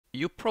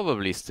You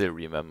probably still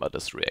remember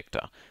this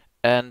reactor,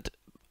 and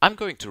I'm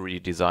going to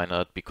redesign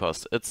it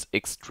because it's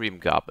extreme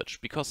garbage,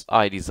 because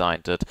I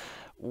designed it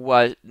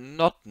while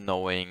not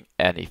knowing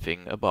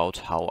anything about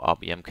how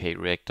RBMK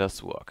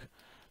reactors work.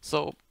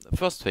 So,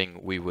 first thing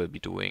we will be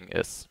doing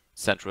is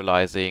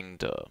centralizing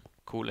the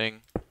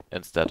cooling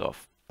instead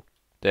of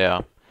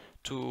there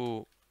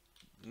to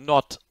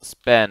not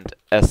spend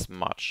as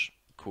much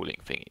cooling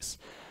thingies,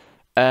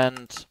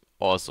 and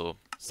also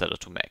set it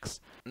to max.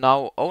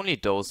 Now only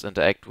those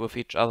interact with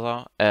each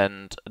other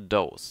and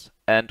those.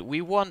 And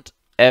we want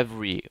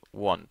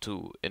everyone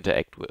to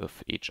interact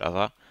with each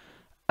other.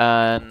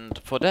 And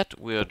for that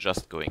we're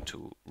just going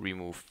to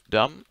remove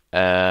them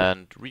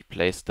and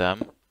replace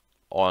them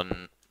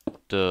on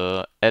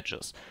the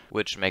edges,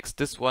 which makes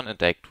this one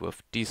interact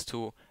with these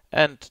two,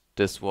 and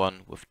this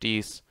one with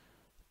these,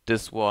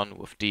 this one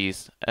with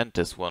these, and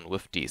this one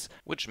with these,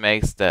 which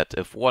makes that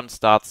if one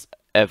starts,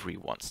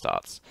 everyone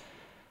starts.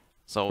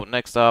 So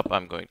next up,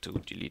 I'm going to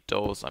delete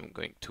those. I'm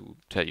going to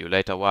tell you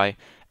later why.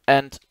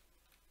 And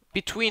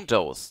between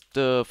those,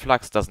 the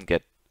flux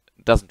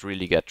doesn't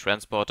really get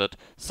transported.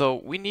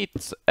 So we need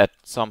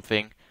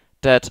something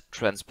that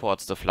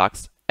transports the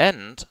flux,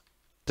 and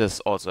this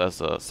also has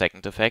a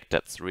second effect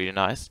that's really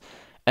nice.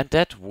 And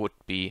that would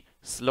be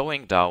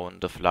slowing down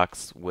the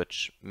flux,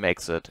 which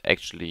makes it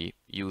actually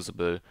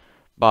usable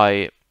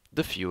by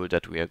the fuel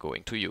that we are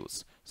going to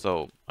use.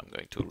 So I'm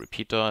going to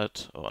repeat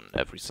it on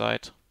every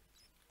side.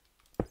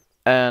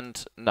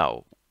 And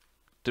now,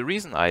 the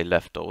reason I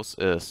left those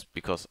is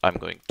because I'm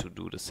going to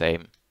do the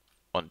same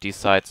on these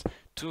sides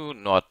to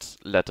not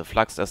let the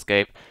flux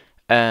escape,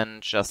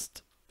 and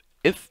just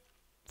if,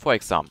 for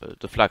example,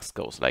 the flux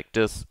goes like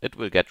this, it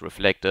will get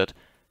reflected,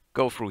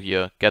 go through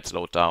here, get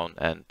slowed down,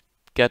 and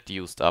get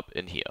used up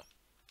in here.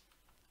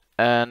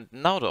 And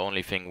now the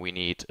only thing we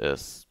need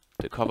is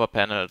the cover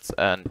panels,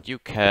 and you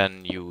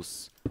can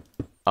use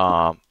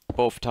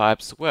both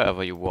types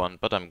wherever you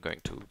want, but I'm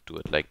going to do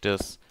it like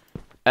this.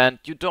 And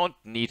you don't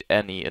need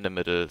any in the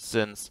middle,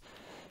 since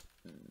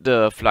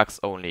the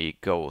flux only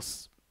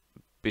goes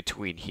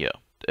between here.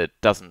 It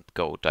doesn't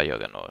go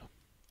diagonal.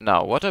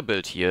 Now, what I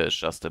built here is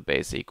just a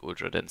basic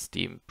ultra-dense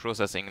steam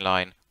processing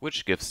line,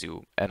 which gives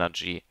you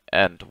energy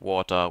and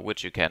water,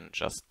 which you can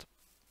just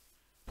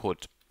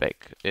put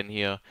back in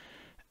here.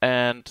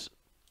 And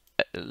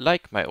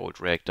like my old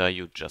reactor,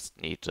 you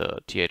just need a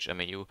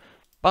THMAU,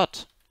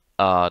 but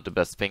the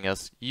best thing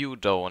is you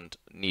don't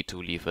need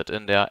to leave it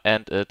in there,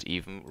 and it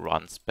even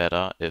runs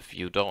better if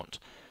you don't.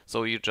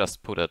 So you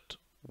just put it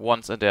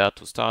once in there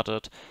to start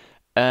it,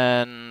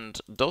 and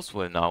those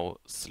will now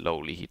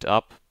slowly heat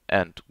up.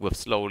 And with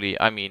slowly,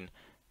 I mean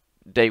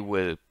they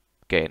will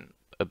gain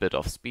a bit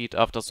of speed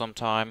after some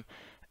time,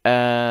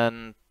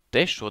 and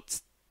they should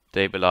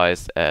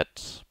stabilize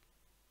at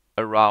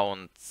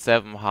around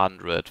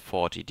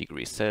 740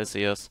 degrees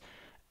Celsius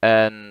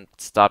and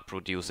start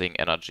producing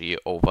energy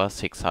over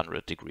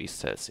 600 degrees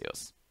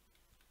Celsius.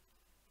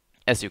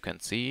 As you can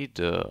see,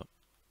 the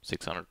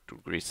 600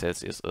 degrees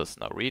Celsius is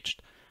now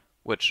reached,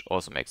 which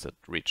also makes it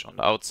reach on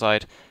the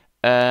outside.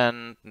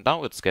 And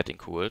now it's getting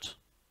cooled,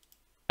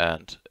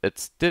 and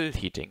it's still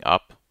heating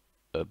up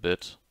a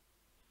bit,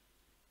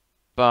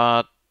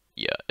 but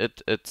yeah,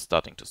 it's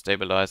starting to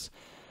stabilize,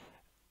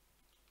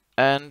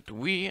 and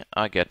we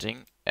are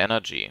getting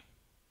energy.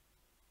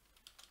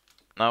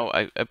 Now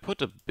I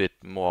put a bit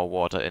more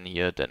water in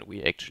here than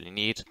we actually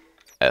need,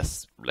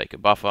 as like a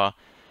buffer,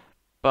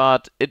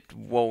 but it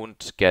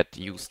won't get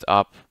used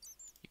up.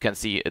 You can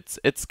see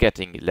it's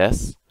getting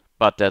less,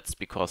 but that's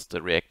because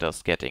the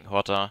reactor's getting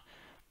hotter.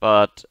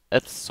 But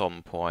at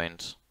some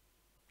point,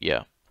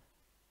 yeah,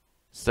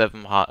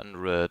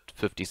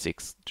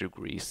 756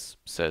 degrees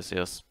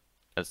Celsius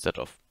instead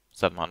of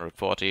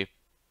 740.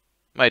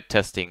 My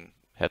testing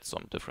had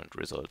some different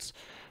results.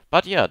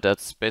 But yeah,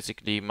 that's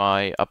basically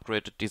my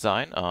upgraded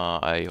design.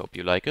 I hope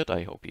you like it.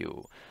 I hope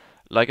you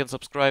like and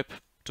subscribe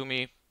to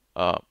me.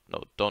 No,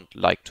 don't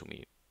like to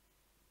me.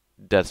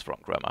 That's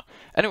wrong grammar.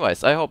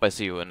 Anyways, I hope I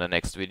see you in the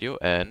next video,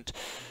 and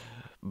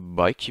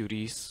bye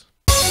cuties.